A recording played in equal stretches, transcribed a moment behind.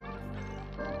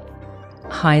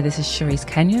Hi, this is Charisse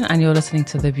Kenyon, and you're listening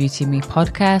to the Beauty Me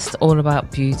podcast, all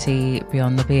about beauty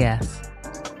beyond the BS.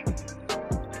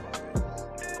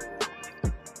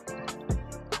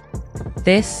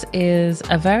 This is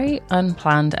a very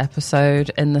unplanned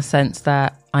episode in the sense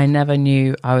that I never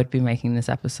knew I would be making this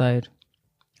episode.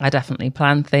 I definitely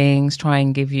plan things, try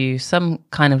and give you some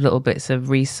kind of little bits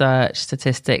of research,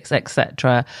 statistics,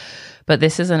 etc. But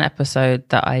this is an episode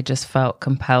that I just felt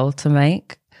compelled to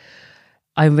make.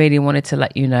 I really wanted to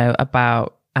let you know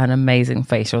about an amazing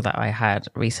facial that I had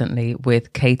recently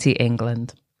with Katie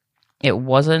England. It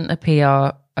wasn't a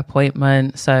PR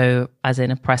appointment, so as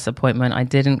in a press appointment. I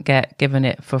didn't get given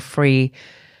it for free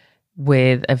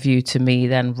with a view to me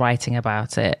then writing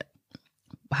about it.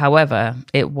 However,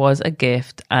 it was a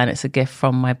gift, and it's a gift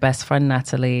from my best friend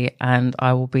Natalie, and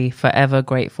I will be forever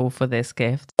grateful for this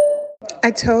gift.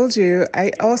 I told you,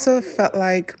 I also felt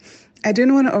like I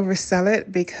didn't want to oversell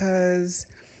it because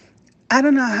I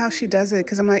don't know how she does it,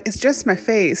 because I'm like, it's just my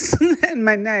face and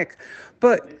my neck,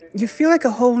 but you feel like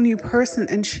a whole new person,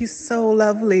 and she's so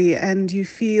lovely, and you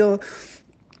feel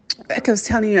like I was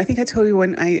telling you, I think I told you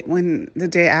when the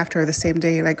day after or the same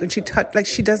day, like when she touched, like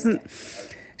she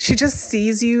just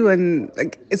sees you, and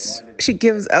like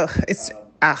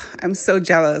I'm so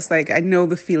jealous. Like I know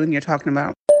the feeling you're talking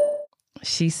about.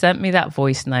 She sent me that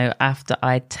voice note after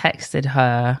I texted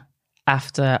her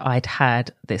after I'd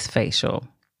had this facial.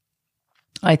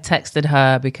 I texted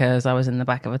her because I was in the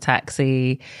back of a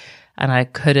taxi and I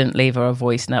couldn't leave her a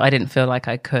voice note. I didn't feel like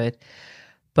I could.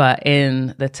 But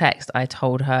in the text, I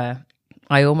told her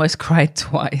I almost cried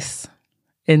twice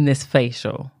in this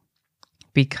facial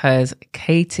because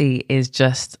Katie is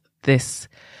just this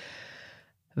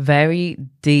very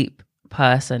deep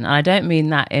person. And I don't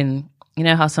mean that in, you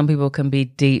know how some people can be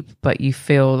deep, but you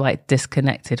feel like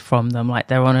disconnected from them, like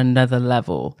they're on another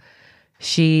level.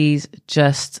 She's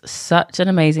just such an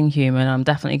amazing human. I'm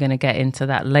definitely going to get into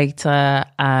that later,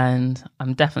 and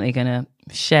I'm definitely going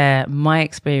to share my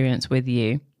experience with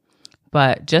you.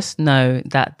 But just know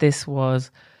that this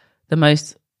was the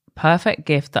most perfect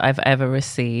gift that I've ever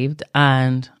received,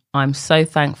 and I'm so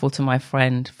thankful to my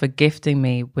friend for gifting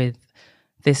me with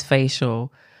this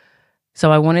facial. So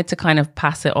I wanted to kind of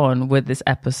pass it on with this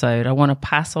episode. I want to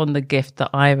pass on the gift that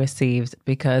I received,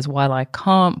 because while I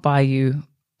can't buy you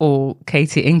all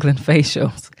Katie England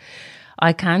facials,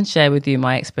 I can share with you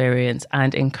my experience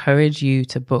and encourage you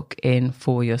to book in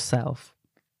for yourself.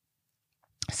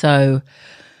 So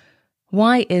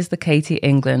why is the Katie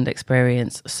England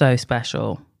experience so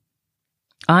special?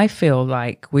 I feel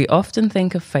like we often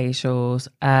think of facials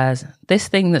as this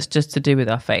thing that's just to do with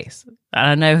our face. And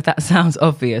I know that sounds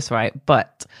obvious, right?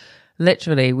 But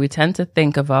literally, we tend to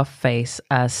think of our face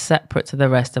as separate to the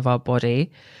rest of our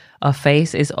body. Our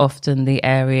face is often the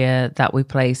area that we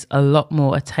place a lot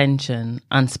more attention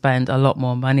and spend a lot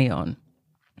more money on.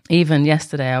 Even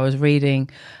yesterday, I was reading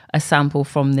a sample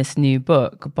from this new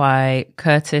book by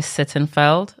Curtis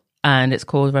Sittenfeld, and it's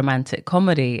called Romantic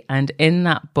Comedy. And in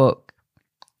that book,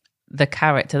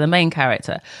 the main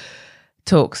character,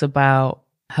 talks about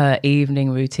her evening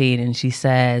routine, and she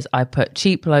says, I put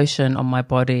cheap lotion on my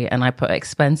body and I put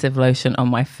expensive lotion on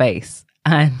my face.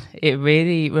 And it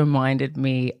really reminded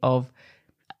me of,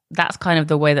 that's kind of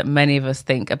the way that many of us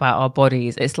think about our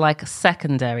bodies. It's like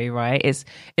secondary, right?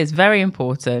 It's very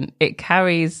important. It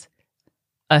carries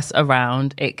us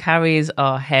around. It carries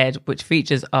our head, which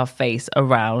features our face,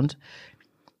 around.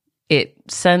 It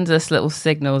sends us little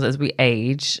signals as we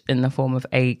age in the form of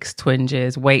aches,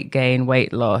 twinges, weight gain,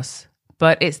 weight loss.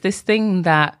 But it's this thing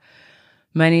that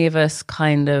many of us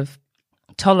kind of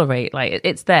tolerate. Like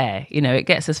it's there, you know, it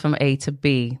gets us from A to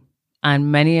B.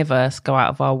 And many of us go out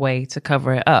of our way to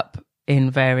cover it up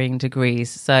in varying degrees.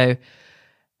 So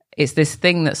it's this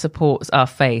thing that supports our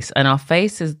face. And our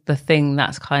face is the thing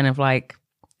that's kind of like,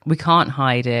 we can't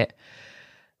hide it.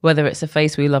 Whether it's a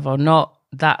face we love or not,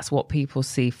 that's what people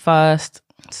see first.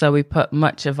 So we put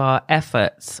much of our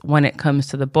efforts when it comes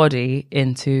to the body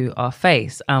into our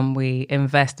face, and we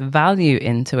invest value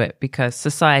into it because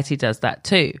society does that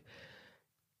too.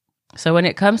 So when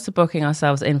it comes to booking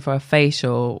ourselves in for a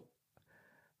facial,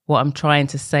 what I'm trying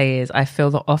to say is I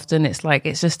feel that often it's like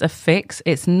it's just a fix.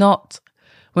 We're not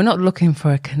looking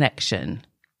for a connection.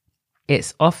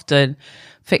 It's often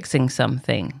fixing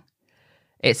something.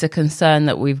 It's a concern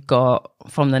that we've got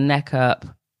from the neck up.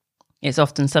 It's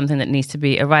often something that needs to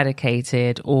be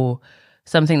eradicated, or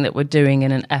something that we're doing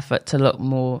in an effort to look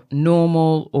more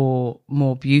normal or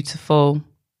more beautiful.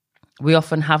 We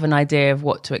often have an idea of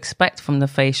what to expect from the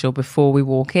facial before we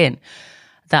walk in.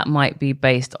 That might be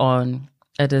based on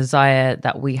a desire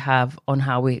that we have on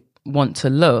how we want to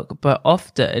look, but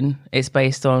often it's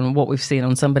based on what we've seen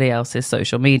on somebody else's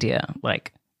social media,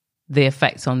 like the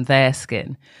effects on their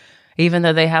skin. Even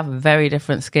though they have very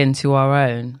different skin to our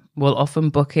own, we'll often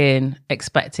book in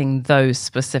expecting those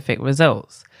specific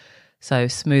results. So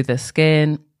smoother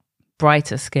skin,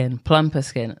 brighter skin, plumper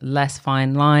skin, less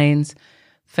fine lines,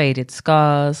 faded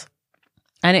scars.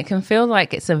 And it can feel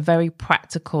like it's a very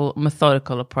practical,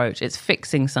 methodical approach. It's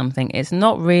fixing something. It's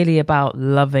not really about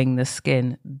loving the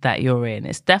skin that you're in.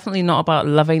 It's definitely not about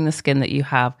loving the skin that you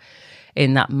have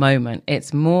in that moment.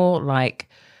 It's more like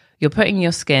you're putting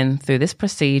your skin through this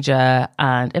procedure,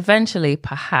 and eventually,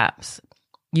 perhaps,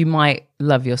 you might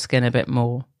love your skin a bit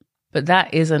more. But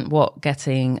that isn't what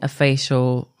getting a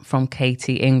facial from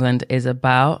Katie England is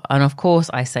about. And of course,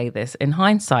 I say this in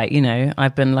hindsight,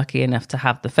 I've been lucky enough to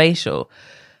have the facial.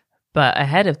 But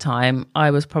ahead of time,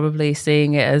 I was probably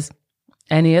seeing it as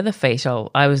any other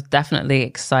facial. I was definitely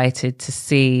excited to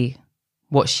see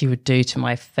what she would do to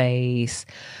my face.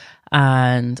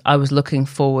 And I was looking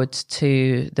forward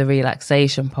to the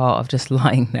relaxation part of just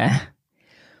lying there.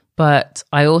 But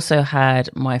I also had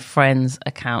my friend's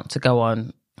account to go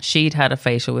on. She'd had a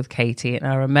facial with Katie, and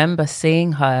I remember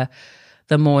seeing her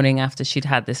the morning after she'd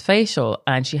had this facial,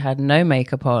 and she had no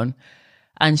makeup on,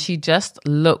 and she just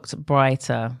looked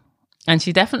brighter. And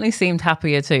she definitely seemed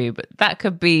happier too, but that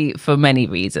could be for many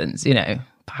reasons,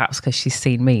 perhaps because she's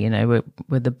seen me,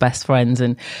 we're the best friends,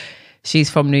 and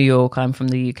she's from New York, I'm from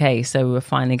the UK, so we're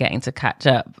finally getting to catch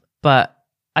up. But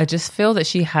I just feel that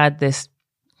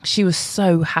she was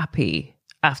so happy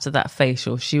after that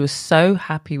facial. She was so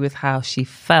happy with how she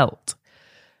felt.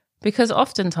 Because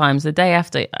oftentimes the day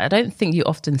after, I don't think you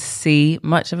often see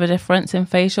much of a difference in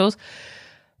facials,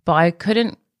 but I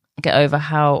couldn't get over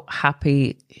how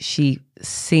happy she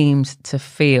seemed to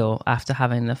feel after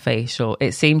having the facial.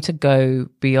 It seemed to go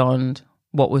beyond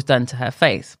what was done to her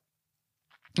face.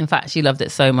 In fact, she loved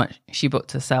it so much, she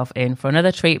booked herself in for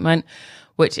another treatment,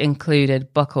 which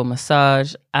included buccal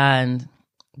massage, and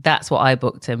that's what I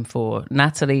booked him for.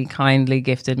 Natalie kindly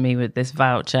gifted me with this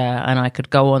voucher, and I could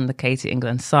go on the Katie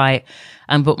England site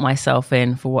and book myself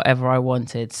in for whatever I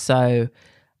wanted. So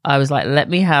I was like, let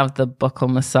me have the buccal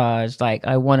massage. Like,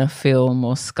 I want to feel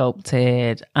more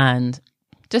sculpted and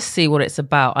just see what it's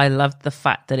about. I loved the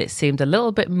fact that it seemed a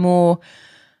little bit more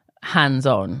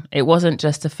hands-on. It wasn't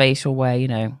just a facial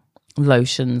where,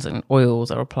 lotions and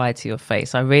oils are applied to your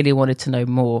face. I really wanted to know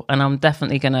more, and I'm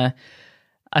definitely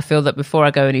I feel that before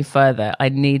I go any further, I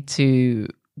need to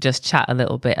just chat a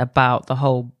little bit about the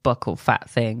whole buccal fat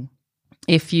thing.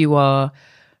 If you are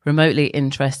remotely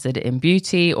interested in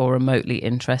beauty or remotely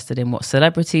interested in what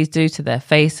celebrities do to their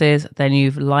faces, then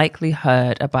you've likely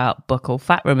heard about buccal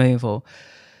fat removal.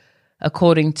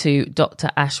 According to Dr.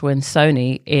 Ashwin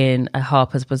Soni in a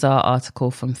Harper's Bazaar article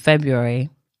from February,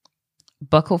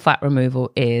 buccal fat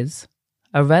removal is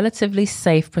a relatively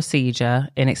safe procedure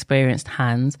in experienced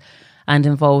hands and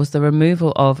involves the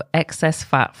removal of excess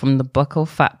fat from the buccal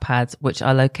fat pads, which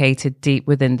are located deep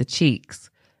within the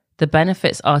cheeks. The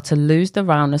benefits are to lose the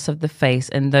roundness of the face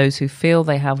in those who feel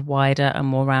they have wider and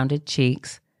more rounded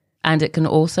cheeks, and it can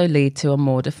also lead to a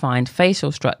more defined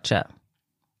facial structure.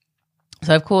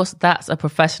 So, of course, that's a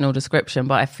professional description,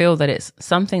 but I feel that it's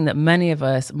something that many of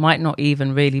us might not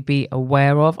even really be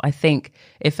aware of. I think,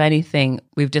 if anything,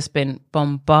 we've just been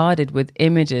bombarded with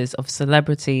images of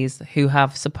celebrities who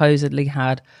have supposedly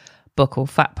had buccal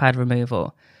fat pad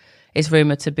removal. It's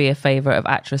rumored to be a favorite of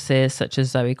actresses such as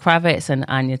Zoe Kravitz and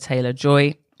Anya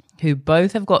Taylor-Joy, who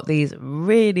both have got these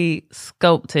really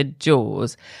sculpted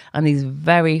jaws and these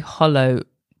very hollow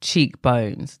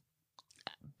cheekbones.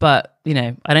 But,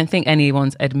 I don't think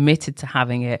anyone's admitted to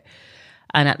having it.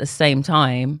 And at the same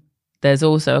time, there's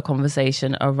also a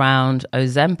conversation around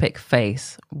Ozempic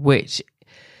face, which,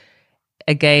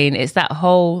 again, it's that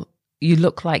whole you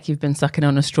look like you've been sucking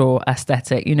on a straw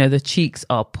aesthetic. The cheeks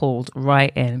are pulled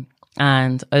right in.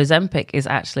 And Ozempic is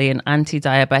actually an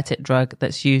anti-diabetic drug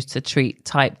that's used to treat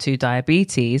type 2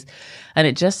 diabetes. And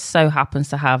it just so happens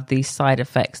to have these side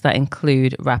effects that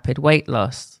include rapid weight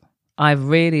loss. I've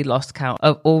really lost count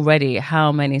of already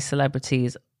how many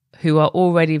celebrities who are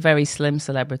already very slim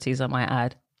celebrities, I might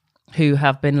add, who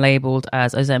have been labeled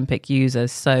as Ozempic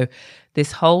users. So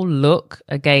this whole look,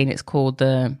 again, it's called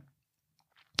the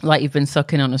like you've been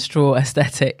sucking on a straw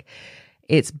aesthetic.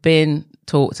 It's been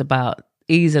talked about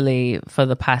easily for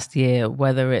the past year,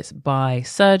 whether it's by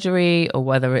surgery or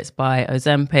whether it's by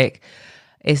Ozempic.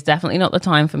 It's definitely not the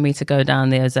time for me to go down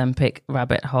the Ozempic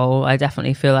rabbit hole. I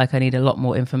definitely feel like I need a lot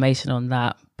more information on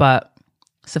that. But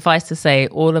suffice to say,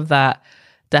 all of that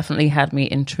definitely had me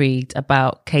intrigued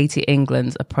about Katie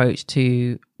England's approach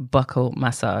to buccal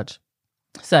massage.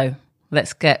 So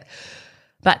let's get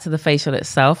back to the facial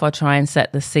itself. I'll try and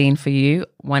set the scene for you.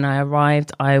 When I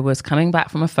arrived, I was coming back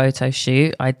from a photo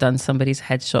shoot. I'd done somebody's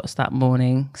headshots that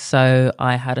morning. So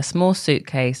I had a small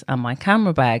suitcase and my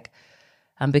camera bag.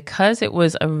 And because it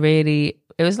was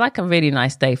like a really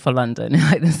nice day for London,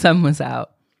 like the sun was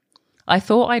out, I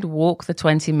thought I'd walk the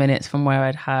 20 minutes from where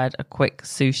I'd had a quick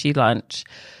sushi lunch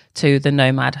to the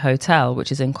Nomad Hotel,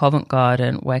 which is in Covent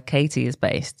Garden, where Katie is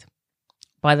based.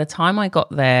 By the time I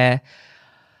got there,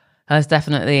 I was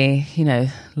definitely,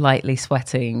 lightly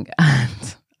sweating,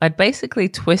 and I'd basically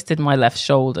twisted my left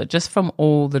shoulder just from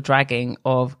all the dragging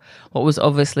of what was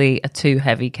obviously a too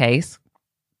heavy case.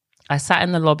 I sat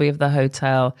in the lobby of the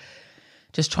hotel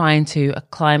just trying to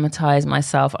acclimatize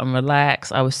myself and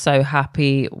relax. I was so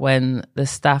happy when the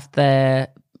staff there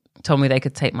told me they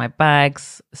could take my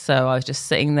bags. So I was just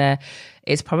sitting there.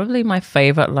 It's probably my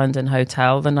favorite London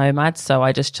hotel, the Nomad. So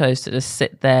I just chose to just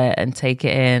sit there and take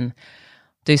it in,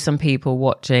 do some people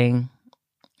watching.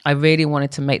 I really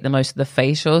wanted to make the most of the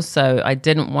facials. So I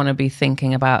didn't want to be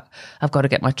thinking about, I've got to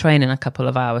get my train in a couple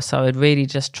of hours. So I'd really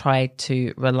just tried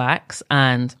to relax.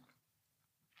 And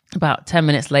about 10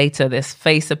 minutes later, this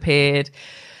face appeared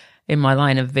in my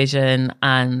line of vision,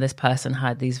 and this person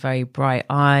had these very bright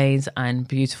eyes and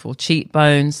beautiful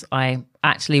cheekbones. I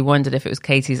actually wondered if it was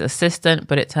Katie's assistant,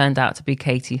 but it turned out to be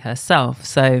Katie herself.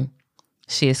 So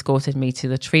she escorted me to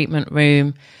the treatment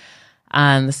room,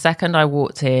 and the second I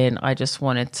walked in, I just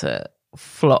wanted to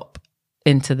flop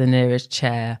into the nearest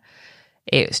chair.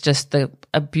 It's just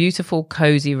a beautiful,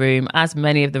 cozy room, as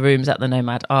many of the rooms at the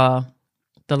Nomad are.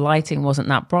 The lighting wasn't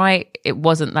that bright. It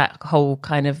wasn't that whole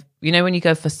kind of, when you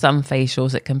go for some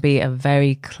facials, it can be a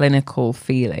very clinical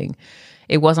feeling.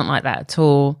 It wasn't like that at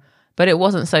all, but it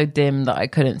wasn't so dim that I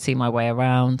couldn't see my way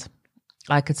around.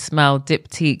 I could smell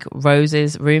Diptyque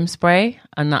Rose's room spray,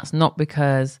 and that's not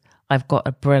because I've got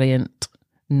a brilliant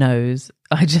nose.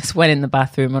 I just went in the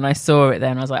bathroom and I saw it there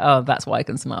and I was like, oh, that's what I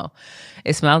can smell.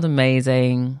 It smelled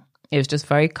amazing. It was just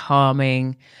very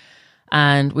calming.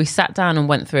 And we sat down and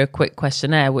went through a quick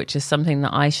questionnaire, which is something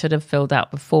that I should have filled out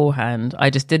beforehand. I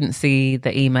just didn't see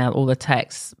the email or the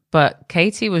text. But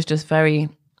Katie was just very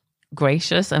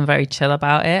gracious and very chill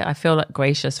about it. I feel like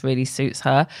gracious really suits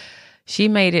her. She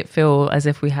made it feel as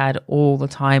if we had all the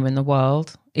time in the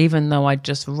world, even though I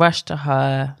just rushed to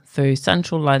her through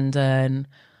central London,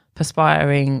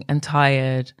 perspiring and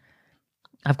tired.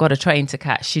 I've got a train to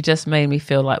catch. She just made me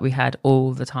feel like we had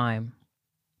all the time.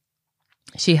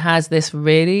 She has this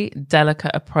really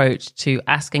delicate approach to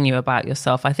asking you about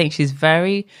yourself. I think she's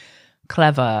very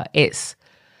clever.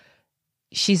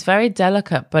 She's very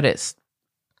delicate, but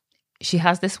she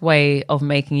has this way of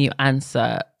making you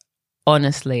answer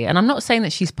honestly. And I'm not saying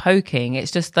that she's poking.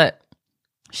 It's just that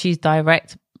she's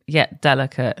direct yet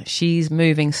delicate. She's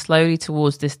moving slowly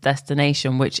towards this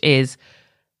destination, which is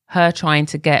her trying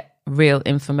to get real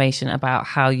information about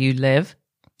how you live.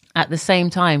 At the same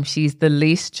time, she's the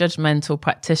least judgmental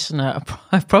practitioner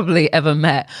I've probably ever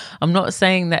met. I'm not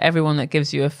saying that everyone that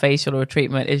gives you a facial or a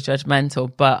treatment is judgmental,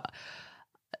 but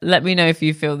let me know if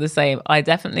you feel the same. I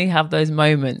definitely have those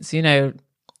moments,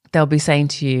 they'll be saying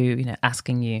to you,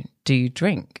 asking you, do you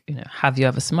drink? Have you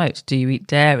ever smoked? Do you eat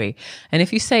dairy? And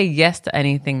if you say yes to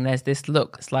anything, there's this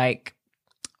look. It's like,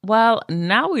 well,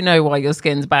 now we know why your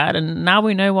skin's bad, and now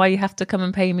we know why you have to come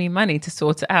and pay me money to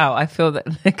sort it out. I feel that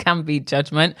there can be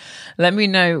judgment. Let me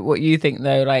know what you think,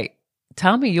 though. Like,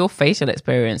 tell me your facial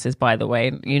experiences, by the way.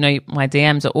 My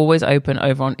DMs are always open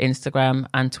over on Instagram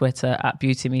and Twitter at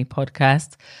Beauty Me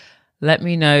Podcast. Let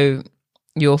me know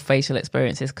your facial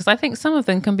experiences, because I think some of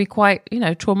them can be quite,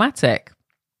 traumatic.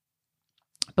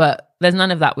 But there's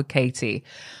none of that with Katie.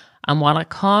 And while I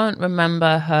can't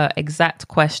remember her exact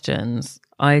questions,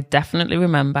 I definitely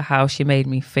remember how she made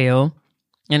me feel.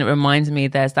 And it reminds me,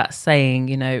 there's that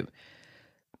saying,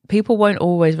 people won't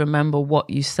always remember what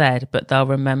you said, but they'll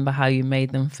remember how you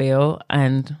made them feel.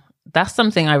 And that's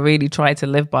something I really try to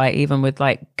live by, even with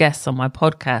like guests on my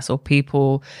podcast or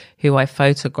people who I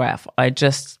photograph. I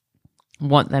just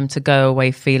want them to go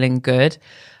away feeling good.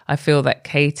 I feel that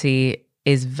Katie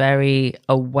is very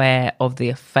aware of the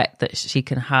effect that she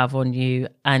can have on you.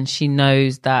 And she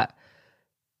knows that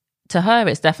to her,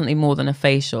 it's definitely more than a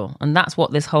facial. And that's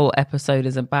what this whole episode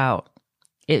is about.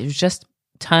 It just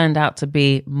turned out to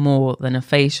be more than a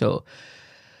facial.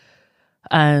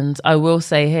 And I will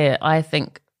say here, I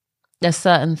think there's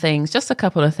certain things, just a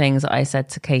couple of things that I said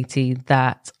to Katie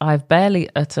that I've barely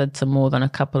uttered to more than a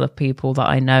couple of people that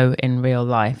I know in real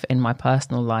life, in my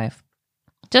personal life.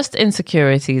 Just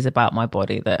insecurities about my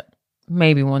body that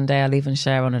maybe one day I'll even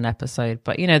share on an episode.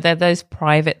 But, they're those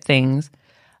private things.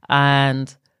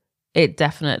 And it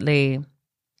definitely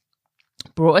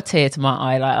brought a tear to my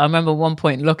eye. Like, I remember one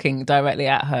point looking directly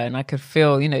at her and I could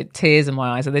feel, tears in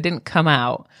my eyes, and they didn't come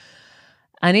out.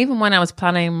 And even when I was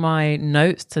planning my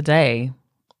notes today,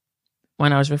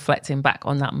 when I was reflecting back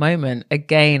on that moment,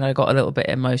 again, I got a little bit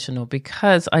emotional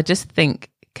because I just think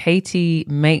Katie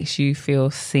makes you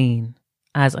feel seen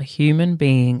as a human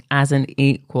being, as an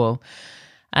equal.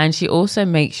 And she also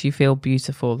makes you feel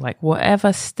beautiful. Like,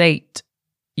 whatever state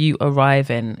you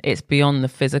arrive in, it's beyond the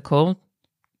physical.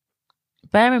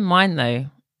 Bear in mind, though,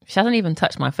 she hasn't even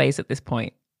touched my face at this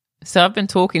point. So I've been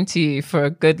talking to you for a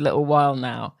good little while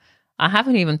now. I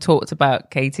haven't even talked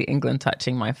about Katie England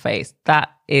touching my face. That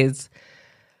is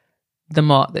the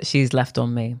mark that she's left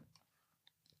on me.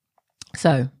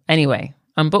 So anyway,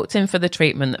 I'm booked in for the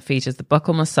treatment that features the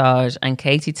buccal massage, and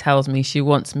Katie tells me she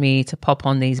wants me to pop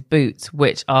on these boots,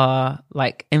 which are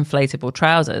like inflatable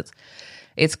trousers.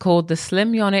 It's called the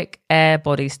Slim Yonic Air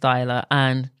Body Styler,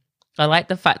 and I like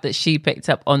the fact that she picked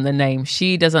up on the name.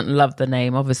 She doesn't love the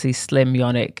name, obviously Slim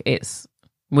Yonic. It's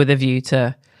with a view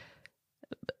to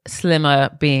slimmer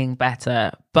being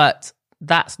better, but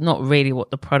that's not really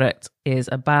what the product is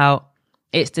about.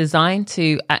 It's designed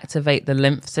to activate the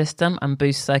lymph system and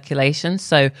boost circulation.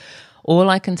 So all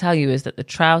I can tell you is that the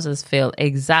trousers feel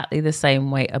exactly the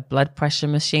same way a blood pressure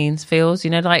machine feels.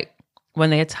 Like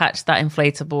when they attach that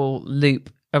inflatable loop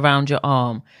around your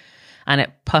arm and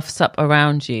it puffs up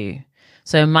around you.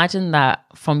 So imagine that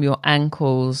from your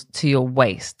ankles to your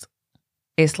waist.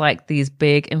 It's like these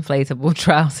big inflatable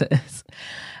trousers.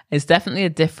 It's definitely a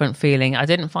different feeling. I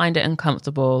didn't find it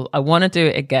uncomfortable. I want to do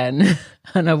it again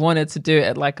and I wanted to do it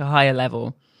at like a higher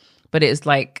level. But it's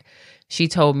like she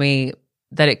told me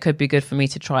that it could be good for me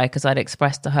to try because I'd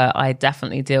expressed to her I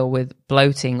definitely deal with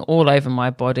bloating all over my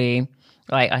body.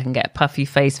 Like I can get a puffy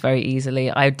face very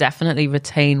easily. I definitely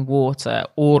retain water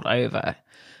all over.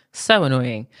 So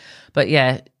annoying. But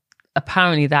yeah,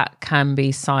 apparently that can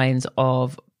be signs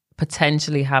of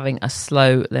potentially having a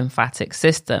slow lymphatic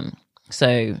system.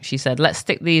 So she said, let's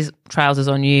stick these trousers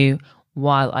on you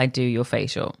while I do your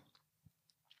facial.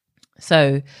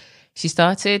 So she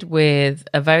started with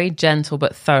a very gentle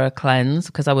but thorough cleanse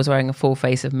because I was wearing a full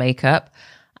face of makeup.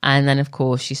 And then, of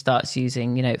course, she starts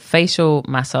using, facial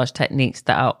massage techniques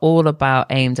that are all about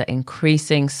aimed at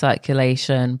increasing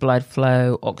circulation, blood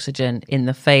flow, oxygen in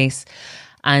the face,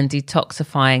 and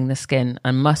detoxifying the skin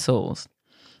and muscles.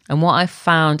 And what I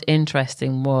found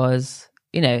interesting was,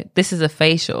 this is a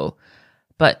facial,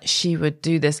 but she would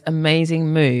do this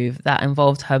amazing move that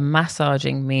involved her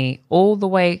massaging me all the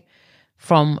way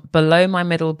from below my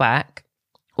middle back,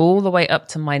 all the way up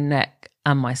to my neck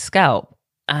and my scalp.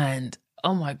 And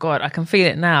oh my God, I can feel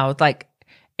it now. Like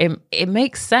it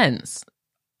makes sense.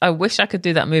 I wish I could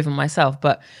do that move on myself,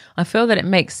 but I feel that it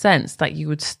makes sense that you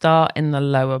would start in the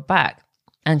lower back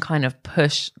and kind of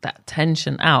push that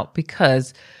tension out,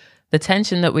 because the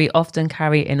tension that we often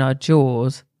carry in our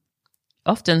jaws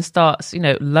often starts,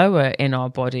 lower in our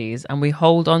bodies, and we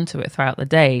hold on to it throughout the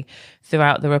day,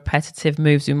 throughout the repetitive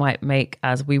moves we might make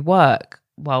as we work,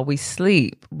 while we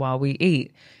sleep, while we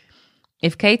eat.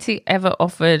 If Katie ever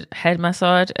offered head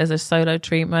massage as a solo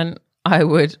treatment, I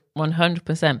would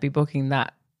 100% be booking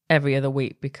that every other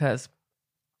week because,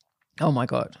 oh my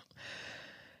God,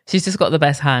 she's just got the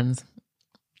best hands.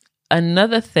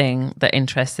 Another thing that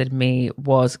interested me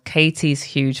was Katie's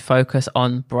huge focus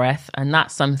on breath. And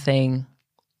that's something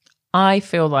I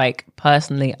feel like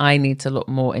personally I need to look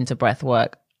more into breath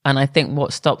work. And I think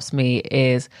what stops me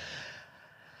is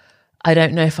I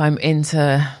don't know if I'm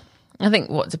into, I think,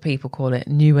 what do people call it?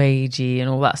 New agey and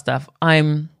all that stuff.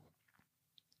 I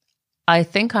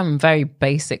think I'm very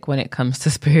basic when it comes to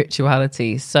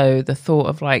spirituality. So the thought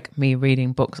of like me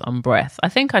reading books on breath, I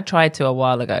think I tried to a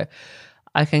while ago.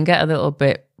 I can get a little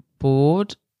bit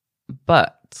bored,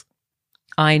 but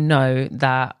I know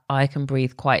that I can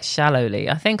breathe quite shallowly.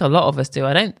 I think a lot of us do.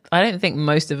 I don't think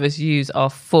most of us use our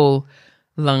full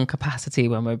lung capacity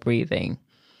when we're breathing.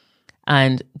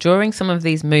 And during some of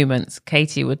these movements,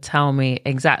 Katie would tell me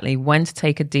exactly when to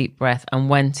take a deep breath and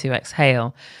when to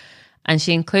exhale. And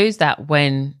she includes that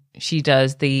when she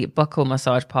does the buccal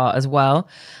massage part as well.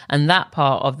 And that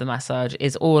part of the massage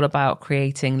is all about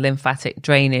creating lymphatic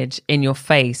drainage in your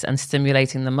face and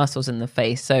stimulating the muscles in the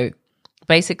face. So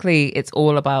basically, it's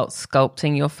all about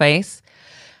sculpting your face.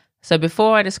 So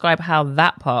before I describe how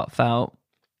that part felt,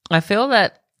 I feel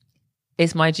that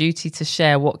it's my duty to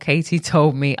share what Katie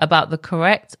told me about the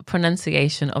correct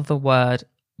pronunciation of the word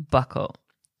buccal.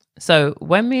 So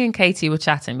when me and Katie were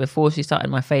chatting before she started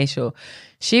my facial,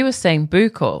 she was saying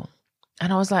buccal.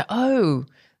 And I was like, oh,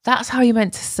 that's how you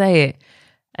meant to say it.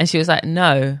 And she was like,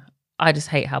 no, I just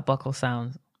hate how buccal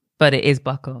sounds. But it is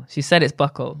buccal. She said it's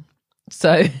buccal.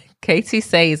 So Katie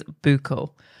says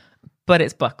buccal, but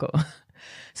it's buccal.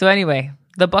 So anyway,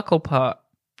 the buccal part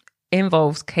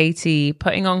involves Katie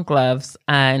putting on gloves,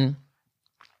 and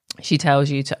she tells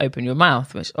you to open your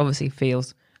mouth, which obviously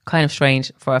feels kind of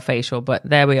strange for a facial, but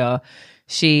there we are.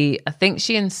 I think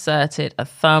she inserted a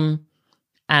thumb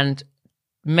and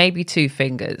maybe 2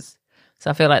 fingers. So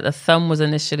I feel like the thumb was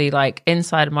initially like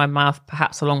inside of my mouth,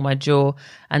 perhaps along my jaw,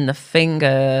 and the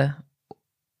finger,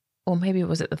 or maybe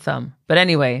was it the thumb? But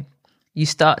anyway, you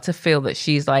start to feel that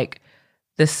she's like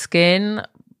the skin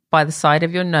by the side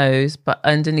of your nose, but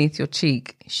underneath your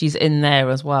cheek, she's in there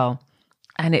as well.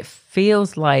 And it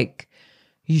feels like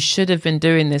you should have been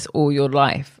doing this all your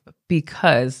life,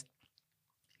 because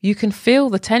you can feel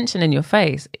the tension in your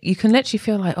face. You can literally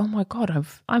feel like, oh my God,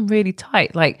 I'm really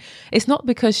tight. Like, it's not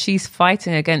because she's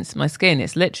fighting against my skin.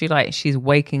 It's literally like she's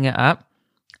waking it up.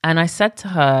 And I said to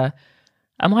her,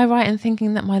 am I right in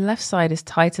thinking that my left side is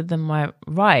tighter than my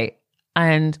right?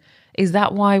 And is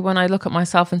that why when I look at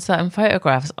myself in certain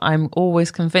photographs, I'm always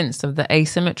convinced of the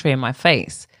asymmetry in my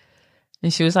face?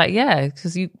 And she was like, yeah,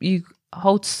 because you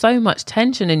hold so much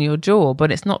tension in your jaw,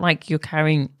 but it's not like you're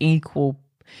carrying equal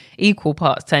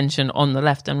parts tension on the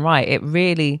left and right. It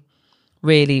really,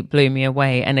 really blew me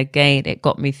away. And again, it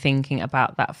got me thinking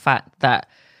about that fact that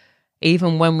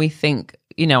even when we think,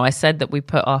 I said that we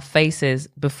put our faces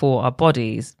before our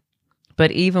bodies,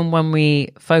 but even when we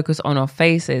focus on our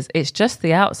faces, it's just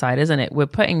the outside, isn't it? We're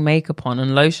putting makeup on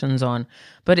and lotions on,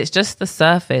 but it's just the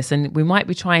surface. And we might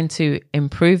be trying to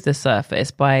improve the surface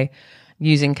by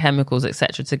using chemicals,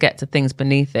 etc., to get to things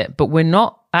beneath it, but we're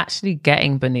not actually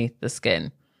getting beneath the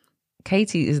skin.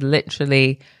 Katie is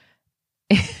literally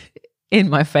in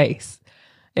my face.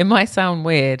 It might sound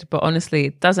weird, but honestly,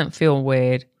 it doesn't feel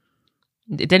weird.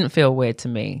 It didn't feel weird to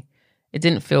me. It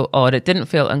didn't feel odd. It didn't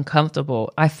feel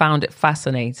uncomfortable. I found it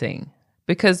fascinating,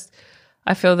 because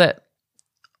I feel that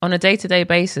on a day-to-day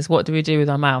basis, what do we do with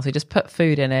our mouth? We just put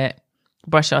food in it,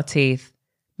 brush our teeth,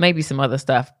 maybe some other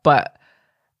stuff, but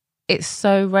it's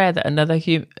so rare that another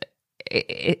human,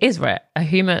 it is rare,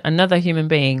 another human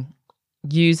being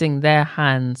using their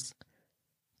hands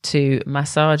to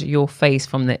massage your face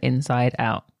from the inside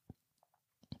out.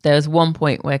 There was one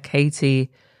point where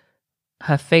Katie,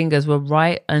 her fingers were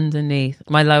right underneath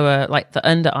my lower, like the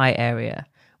under eye area,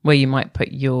 where you might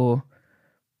put your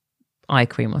eye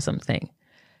cream or something.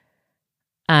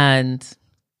 And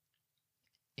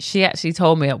she actually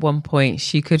told me at one point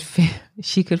she could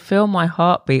feel my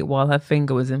heartbeat while her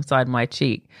finger was inside my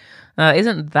cheek. Now,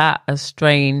 isn't that a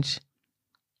strange,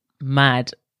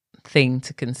 mad thing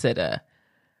to consider?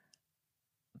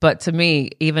 But to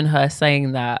me, even her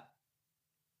saying that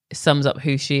sums up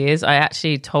who she is. I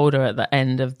actually told her at the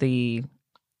end of the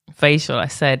facial, I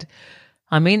said,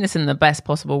 I mean this in the best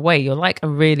possible way. You're like a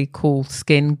really cool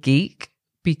skin geek,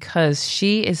 because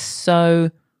she is so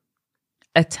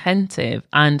attentive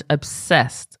and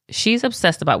obsessed. She's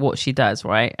obsessed about what she does,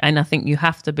 right? And I think you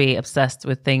have to be obsessed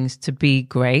with things to be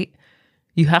great.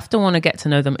 You have to want to get to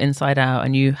know them inside out,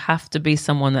 and you have to be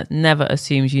someone that never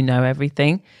assumes you know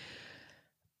everything.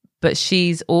 But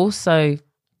she's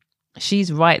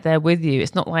right there with you.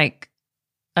 It's not like,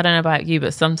 I don't know about you,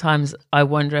 but sometimes I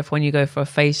wonder if when you go for a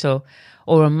facial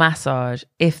or a massage,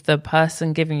 if the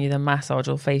person giving you the massage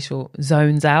or facial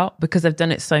zones out, because they've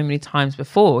done it so many times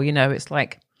before. It's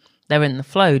like they're in the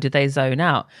flow. Did they zone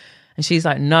out? And she's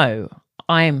like, no,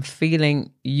 I am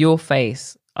feeling your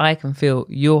face. I can feel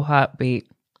your heartbeat.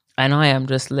 And I am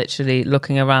just literally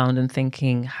looking around and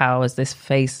thinking, how is this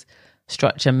face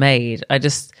structure made?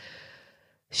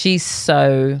 She's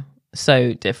so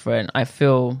different. I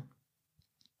feel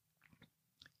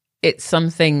it's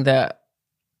something that,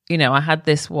 I had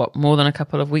this, more than a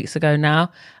couple of weeks ago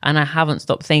now, and I haven't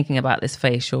stopped thinking about this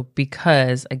facial,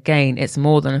 because again, it's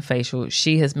more than a facial.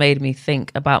 She has made me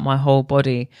think about my whole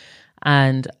body.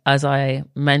 And as I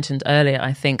mentioned earlier,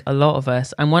 I think a lot of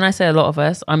us, and when I say a lot of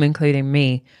us, I'm including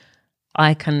me,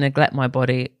 I can neglect my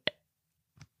body.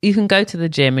 You can go to the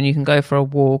gym and you can go for a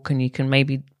walk, and you can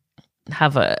maybe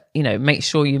have make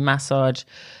sure you massage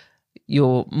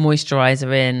your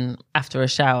moisturizer in after a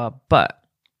shower. But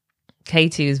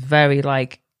Katie is very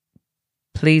like,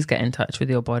 please get in touch with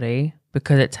your body,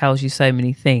 because it tells you so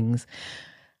many things.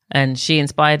 And she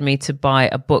inspired me to buy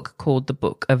a book called The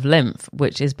Book of Lymph,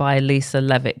 which is by Lisa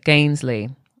Levitt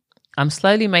Gainsley. I'm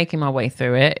slowly making my way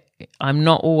through it. I'm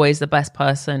not always the best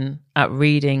person at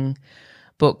reading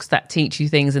books that teach you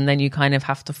things and then you kind of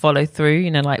have to follow through,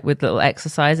 like with little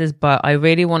exercises. But I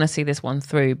really want to see this one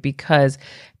through, because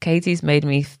Katie's made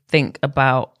me think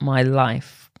about my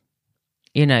life.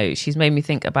 She's made me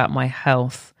think about my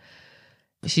health.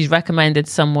 she's recommended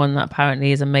someone that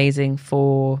apparently is amazing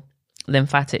for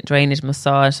lymphatic drainage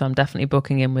massage. So I'm definitely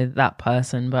booking in with that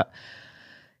person. But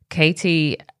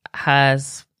Katie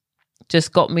has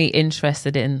just got me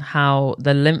interested in how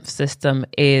the lymph system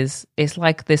it's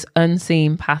like this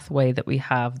unseen pathway that we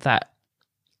have that,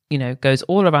 you know, goes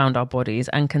all around our bodies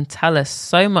and can tell us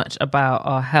so much about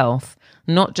our health,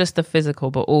 not just the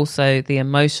physical, but also the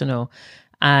emotional.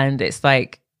 And it's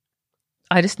like,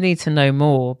 I just need to know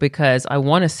more because I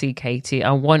want to see Katie.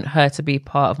 I want her to be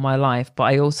part of my life, but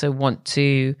I also want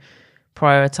to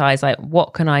prioritize, like,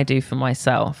 what can I do for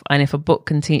myself? And if a book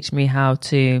can teach me how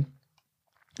to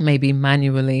maybe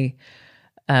manually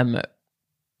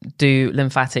do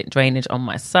lymphatic drainage on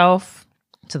myself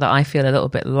so that I feel a little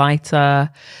bit lighter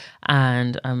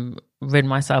and rid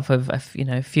myself of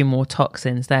a few more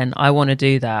toxins, then I want to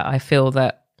do that. I feel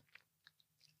that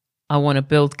I want to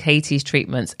build Katie's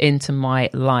treatments into my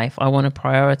life. I want to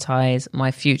prioritize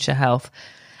my future health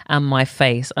and my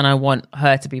face, and I want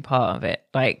her to be part of it.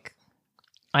 Like,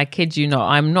 I kid you not,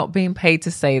 I'm not being paid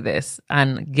to say this.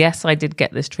 And yes, I did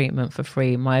get this treatment for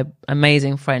free. My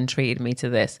amazing friend treated me to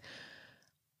this.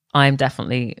 I'm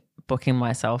definitely booking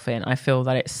myself in. I feel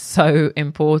that it's so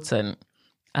important.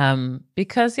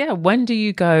 Because when do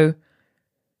you go,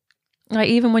 like,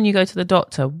 even when you go to the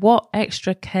doctor, what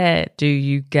extra care do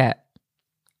you get?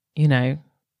 You know,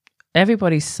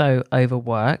 everybody's so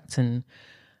overworked, and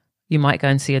you might go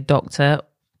and see a doctor.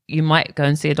 You might go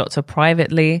and see a doctor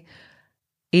privately.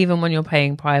 Even when you're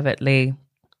paying privately,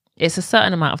 it's a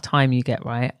certain amount of time you get,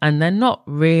 right? And they're not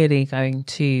really they're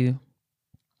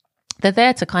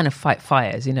there to kind of fight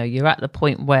fires. You know, you're at the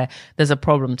point where there's a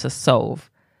problem to solve.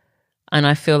 And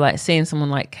I feel like seeing someone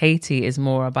like Katie is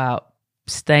more about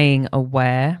staying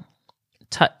aware,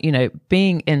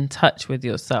 being in touch with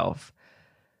yourself.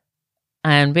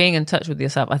 And being in touch with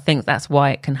yourself, I think that's why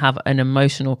it can have an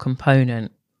emotional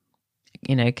component.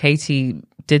 You know, Katie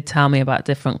did tell me about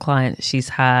different clients she's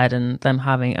had and them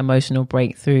having emotional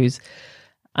breakthroughs.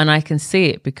 And I can see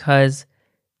it because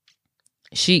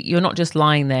you're not just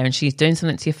lying there and she's doing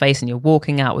something to your face and you're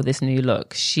walking out with this new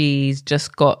look. She's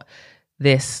just got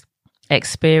this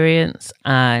experience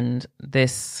and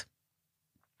this,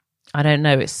 I don't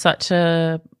know, it's such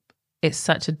a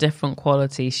different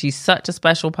quality. She's such a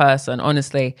special person.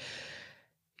 Honestly,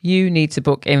 you need to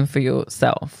book in for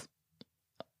yourself.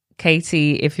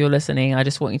 Katie, if you're listening, I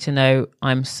just want you to know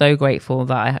I'm so grateful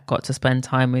that I got to spend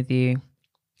time with you.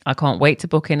 I can't wait to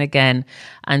book in again.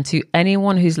 And to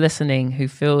anyone who's listening who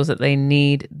feels that they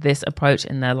need this approach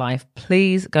in their life,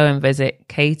 please go and visit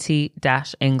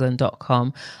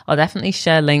katie-england.com. I'll definitely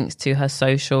share links to her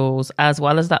socials as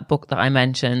well as that book that I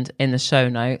mentioned in the show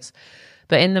notes.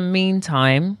 But in the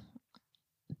meantime,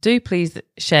 do please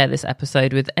share this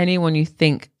episode with anyone you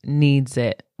think needs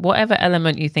it. Whatever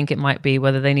element you think it might be,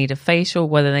 whether they need a facial,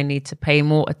 whether they need to pay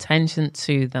more attention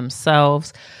to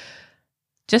themselves,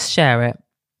 just share it.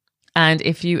 And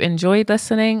if you enjoyed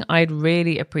listening, I'd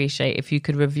really appreciate if you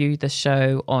could review the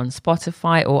show on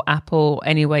Spotify or Apple,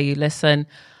 anywhere you listen.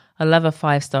 I love a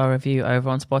 5-star review over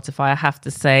on Spotify, I have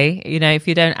to say. You know, if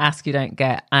you don't ask, you don't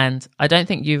get. And I don't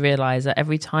think you realize that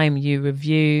every time you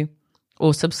review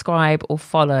or subscribe or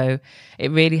follow,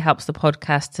 it really helps the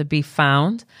podcast to be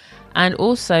found. And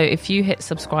also, if you hit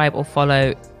subscribe or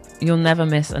follow, you'll never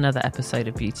miss another episode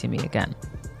of Beauty Me again.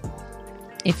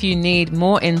 If you need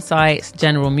more insights,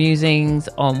 general musings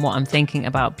on what I'm thinking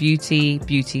about beauty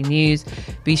news,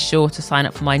 be sure to sign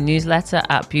up for my newsletter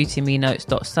at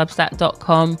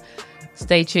beautymenotes.substack.com.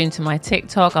 Stay tuned to my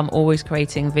TikTok. I'm always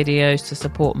creating videos to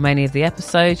support many of the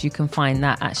episodes. You can find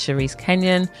that at Cherise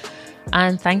Kenyon.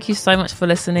 And thank you so much for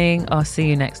listening. I'll see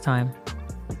you next time.